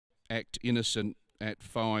Act Innocent at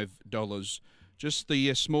 $5. Just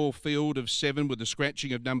the small field of 7 with the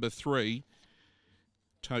scratching of number 3.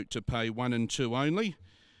 Tote to pay 1 and 2 only.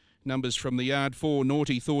 Numbers from the yard: 4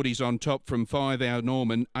 Naughty Thoughties on top from 5 Our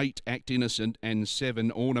Norman, 8 Act Innocent and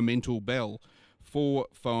 7 Ornamental Bell. 4,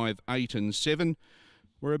 5, 8 and 7.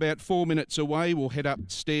 We're about 4 minutes away. We'll head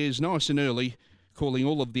upstairs nice and early, calling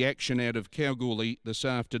all of the action out of Kalgoorlie this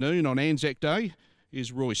afternoon on Anzac Day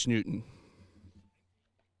is Royce Newton.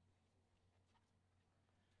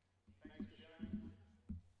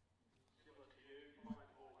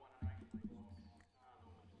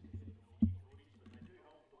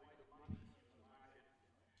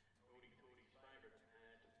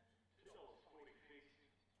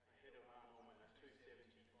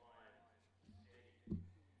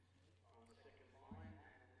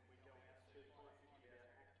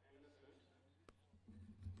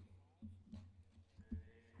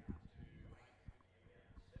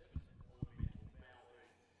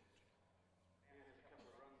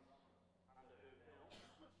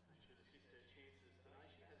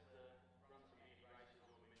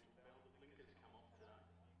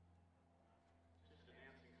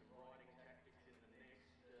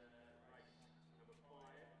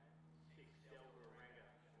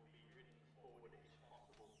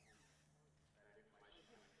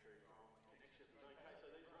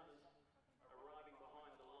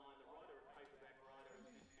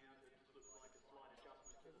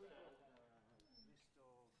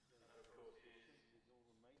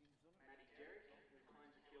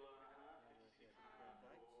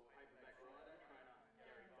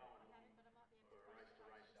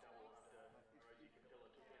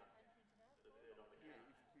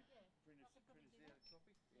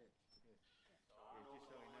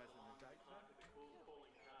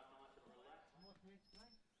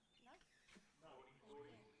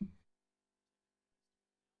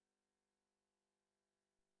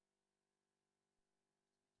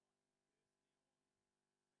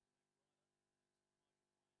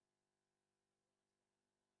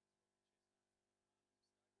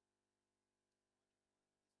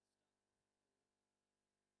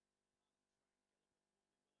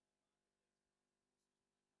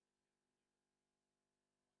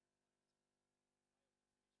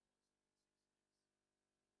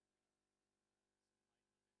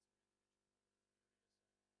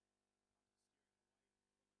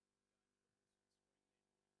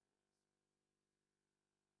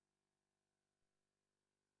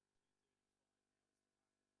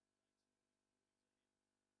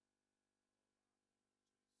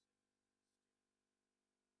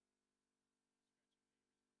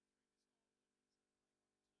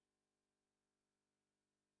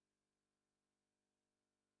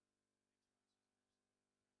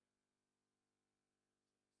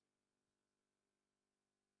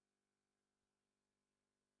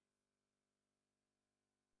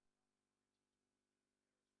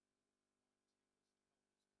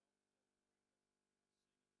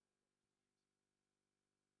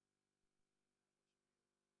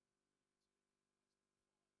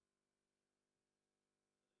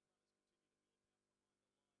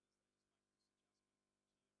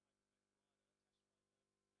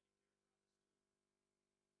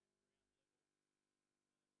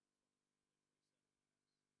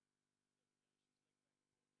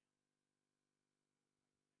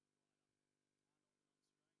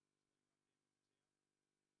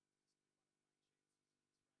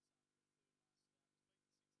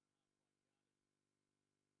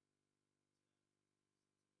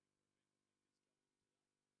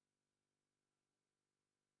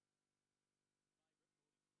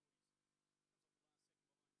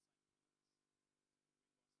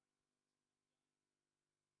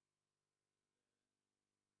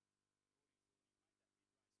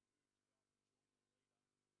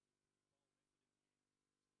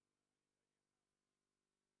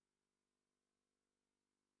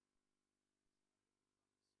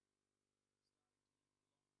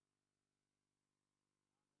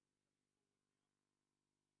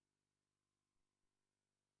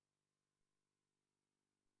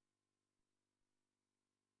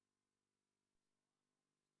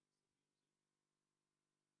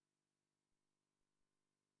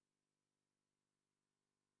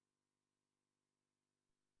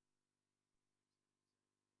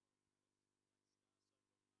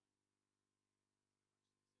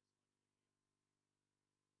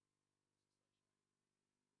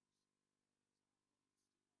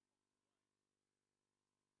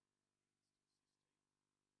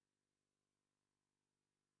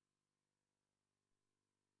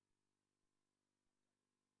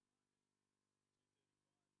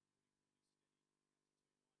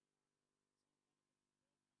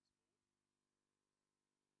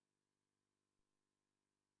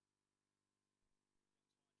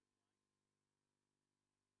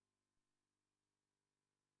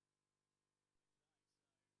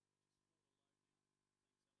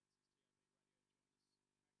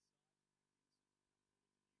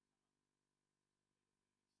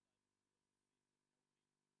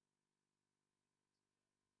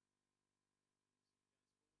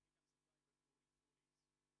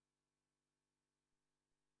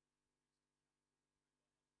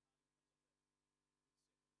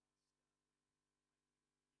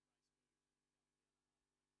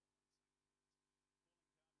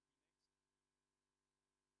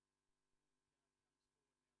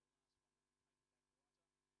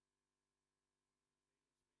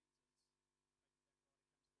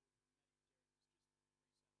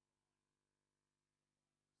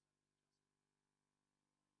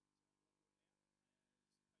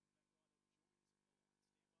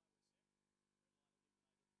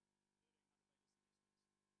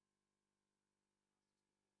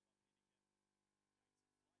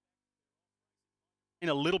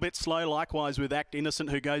 A little bit slow, likewise with Act Innocent,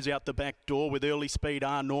 who goes out the back door with early speed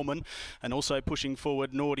R. Norman, and also pushing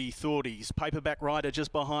forward Naughty Thoughties. Paperback Rider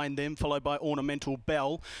just behind them, followed by Ornamental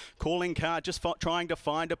Bell. Calling Card just trying to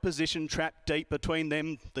find a position, trapped deep between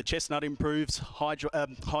them. The Chestnut improves,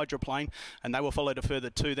 Hydroplane, and they will follow to further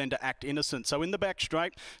two then to Act Innocent. So in the back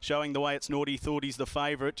straight, showing the way, it's Naughty Thoughties the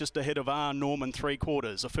favourite, just ahead of R. Norman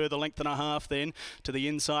 3/4. A further length and a half then to the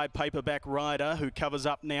inside Paperback Rider, who covers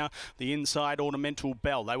up now the inside Ornamental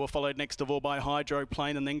Bell. They were followed next of all by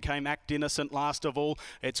Hydroplane, and then came Act Innocent last of all.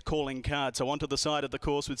 It's Calling Card. So onto the side of the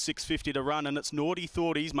course with 6:50 to run, and it's Naughty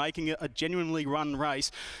Thoughties making it a genuinely run race.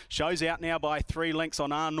 Shows out now by 3 lengths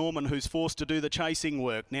on R. Norman, who's forced to do the chasing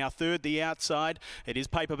work. Now third the outside, it is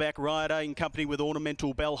Paperback Rider in company with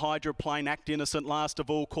Ornamental Bell, Hydroplane, Act Innocent last of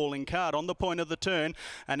all, Calling Card. On the point of the turn,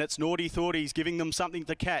 and it's Naughty Thoughties giving them something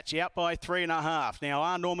to catch. Out by 3.5. Now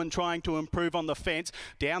R. Norman trying to improve on the fence.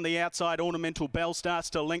 Down the outside, Ornamental Bell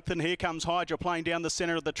starts to lengthen. Here comes Hydroplane down the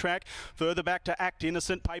centre of the track. Further back to Act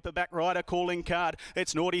Innocent, Paperback Rider, Calling Card.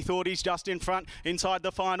 It's Naughty Thoughties just in front. Inside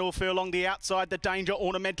the final furlong, the outside, the danger,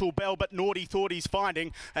 Ornamental Bell, but Naughty Thoughties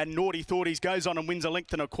finding, and Naughty Thoughties goes on and wins a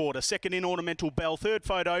length and a quarter. Second in Ornamental Bell. Third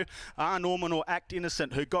photo, R. Norman or Act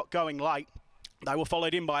Innocent, who got going late. They were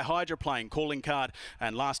followed in by Hydroplane, Calling Card,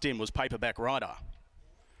 and last in was Paperback Rider.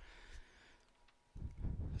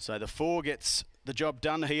 So the 4 gets the job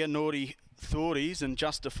done here, Naughty Thoughties, and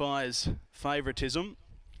justifies favouritism.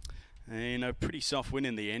 And a pretty soft win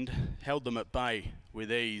in the end. Held them at bay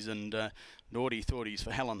with ease, and Naughty Thoughties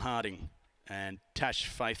for Helen Harding and Tash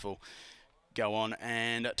Faithful go on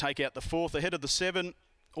and take out the 4th ahead of the 7,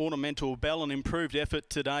 Ornamental Bell. An improved effort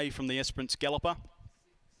today from the Esperance Galloper.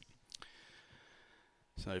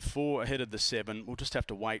 So 4 ahead of the 7. We'll just have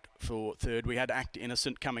to wait for third. We had Act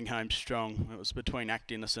Innocent coming home strong. It was between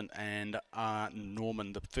Act Innocent and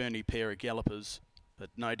Norman, the Fernie pair of gallopers.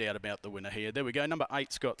 But no doubt about the winner here. There we go. Number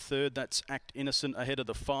 8's got third. That's Act Innocent ahead of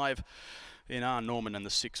the 5 in R. Norman, and the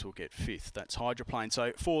 6 will get 5th. That's Hydroplane.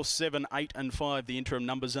 So 4, 7, 8 and 5, the interim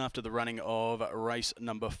numbers after the running of race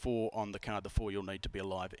number 4 on the card. The 4 you'll need to be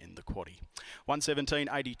alive in the quaddie.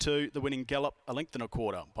 1:17.82, the winning gallop, a length and a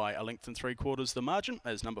quarter. By a length and 3/4 the margin,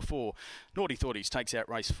 as number 4, Naughty Thoughties, takes out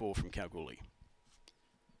race 4 from Kalgoorlie.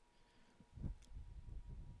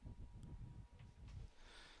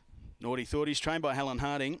 Naughty Thoughties, trained by Helen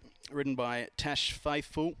Harding, ridden by Tash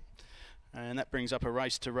Faithful. And that brings up a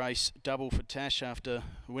race-to-race double for Tash after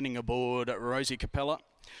winning aboard Rosie Capella.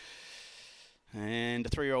 And a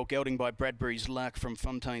 3-year-old gelding by Bradbury's Luck from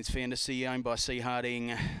Fontaine's Fantasy, owned by C.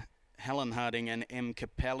 Harding, Helen Harding and M.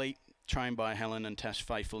 Capelli, trained by Helen and Tash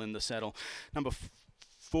Faithful in the saddle. Number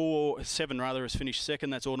 7 has finished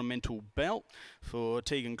second. That's Ornamental Bell for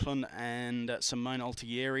Tegan Clun and Simone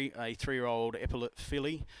Altieri, a 3-year-old epaulet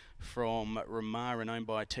filly from Ramar and owned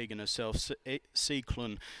by Tegan herself. C.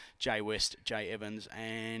 Clun, Jay West, Jay Evans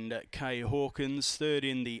and Kay Hawkins. Third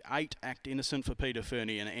in the 8, Act Innocent for Peter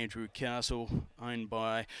Fernie and Andrew Castle, owned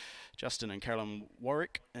by Justin and Carolyn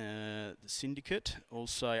Warwick, the syndicate.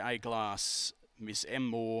 Also A Glass, Miss M.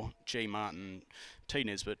 Moore, G. Martin, T.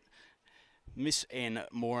 Nesbitt, Miss N.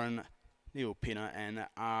 Moran, Neil Pinner and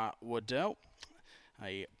R. Waddell.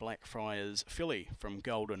 A Blackfriars filly from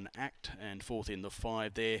Golden Act, and 4th in the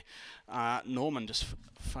 5 there. Norman just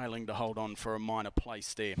failing to hold on for a minor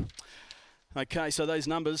place there. Okay, so those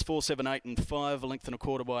numbers, 4, 7, 8 and 5, a length and a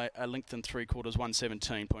quarter by a length and 3/4,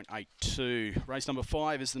 1:17.82. Race number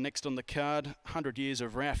 5 is the next on the card. 100 years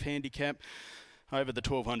of RAF handicap over the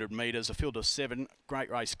 1200 metres, a field of 7. Great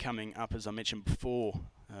race coming up, as I mentioned before,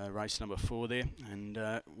 race number 4 there,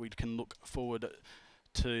 and we can look forward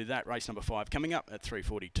to that race number 5 coming up at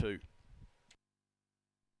 3:42.